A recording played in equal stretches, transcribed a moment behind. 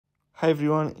Hi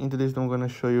everyone, in today's video I'm gonna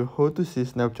show you how to see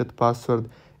Snapchat password.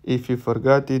 If you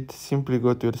forgot it, simply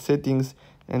go to your settings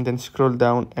and then scroll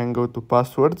down and go to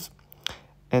passwords,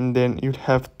 and then you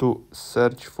have to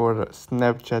search for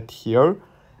Snapchat here,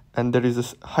 and there is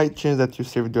a high chance that you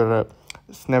saved your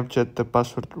Snapchat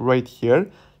password right here.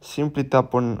 Simply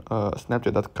tap on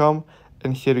snapchat.com,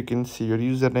 and here you can see your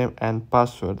username and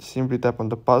password. Simply tap on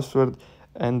the password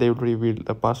and they will reveal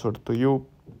the password to you,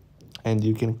 and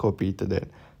you can copy it then.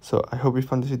 So I hope you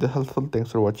found this video helpful.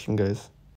 Thanks for watching, guys.